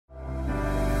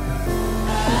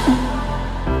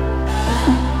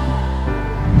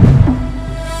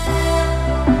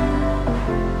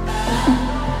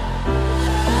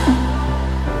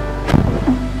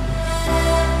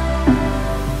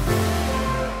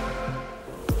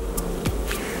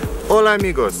Hola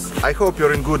amigos, I hope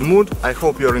you're in good mood, I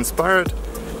hope you're inspired,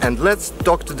 and let's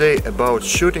talk today about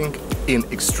shooting in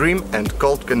extreme and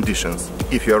cold conditions.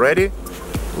 If you're ready,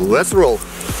 let's roll!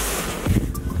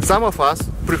 Some of us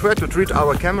prefer to treat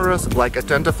our cameras like a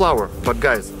tender flower, but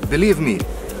guys, believe me,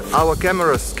 our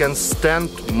cameras can stand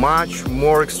much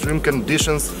more extreme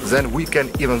conditions than we can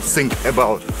even think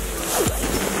about.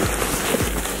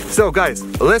 So guys,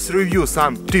 let's review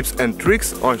some tips and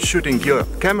tricks on shooting your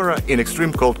camera in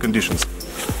extreme cold conditions.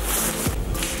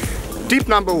 Tip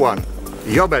number 1.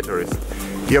 Your batteries.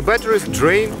 Your batteries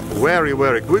drain very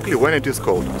quickly when it is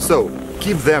cold, so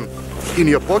keep them in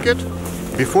your pocket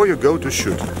before you go to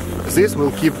shoot. This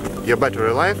will keep your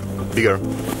battery life bigger.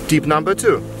 Tip number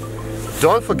 2.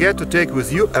 Don't forget to take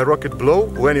with you a rocket blow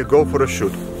when you go for a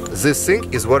shoot. This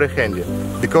thing is very handy,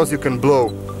 because you can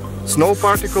blow snow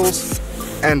particles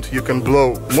and you can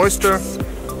blow moisture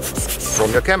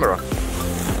from your camera.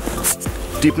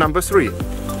 Tip number 3.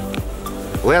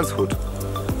 Lens hood.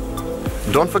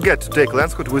 Don't forget to take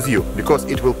lens hood with you, because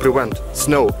it will prevent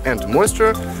snow and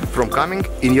moisture from coming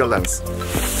in your lens.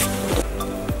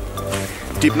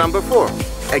 Tip number 4.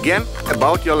 Again,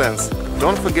 about your lens.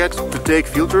 Don't forget to take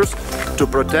filters to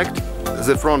protect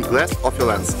the front glass of your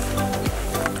lens.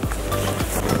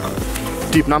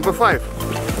 Tip number 5.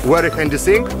 Very handy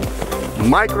thing,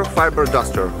 microfiber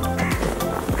duster.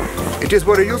 It is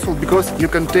very useful because you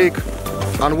can take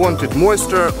unwanted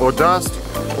moisture or dust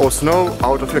or snow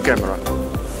out of your camera.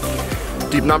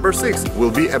 Tip number 6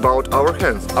 will be about our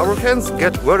hands. Our hands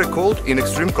get very cold in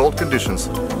extreme cold conditions.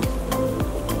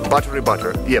 Buttery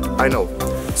butter, yep, I know.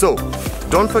 So,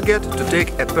 don't forget to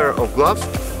take a pair of gloves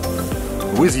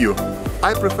with you.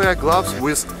 I prefer gloves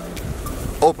with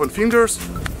open fingers,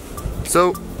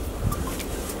 so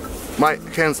my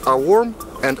hands are warm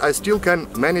and I still can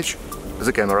manage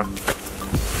the camera.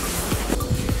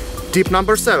 Tip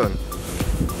number 7.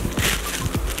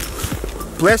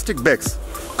 Plastic bags.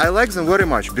 I like them very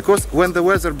much, because when the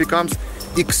weather becomes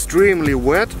extremely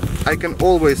wet, I can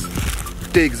always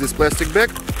take this plastic bag,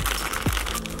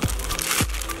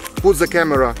 put the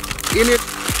camera in it,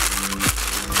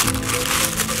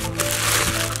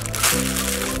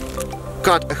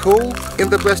 cut a hole in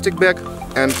the plastic bag,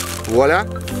 and voila!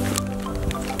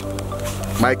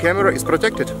 My camera is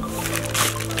protected.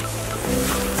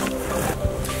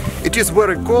 It is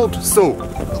very cold, so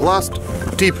last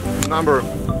tip number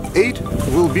 8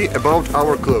 will be about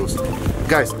our clothes.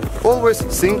 Guys, always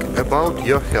think about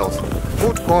your health.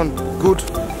 Put on good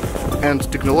and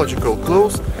technological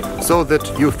clothes so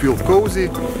that you feel cozy,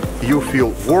 you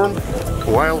feel warm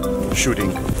while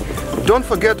shooting. Don't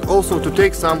forget also to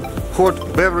take some hot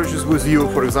beverages with you,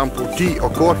 for example tea or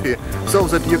coffee, so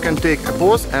that you can take a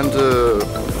pause and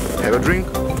have a drink.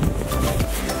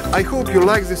 I hope you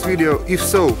like this video. If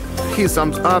so, hit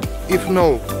thumbs up. If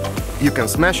no, you can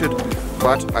smash it,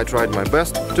 but I tried my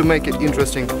best to make it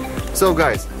interesting. So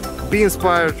guys, be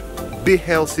inspired, be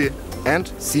healthy, and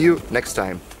see you next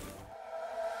time.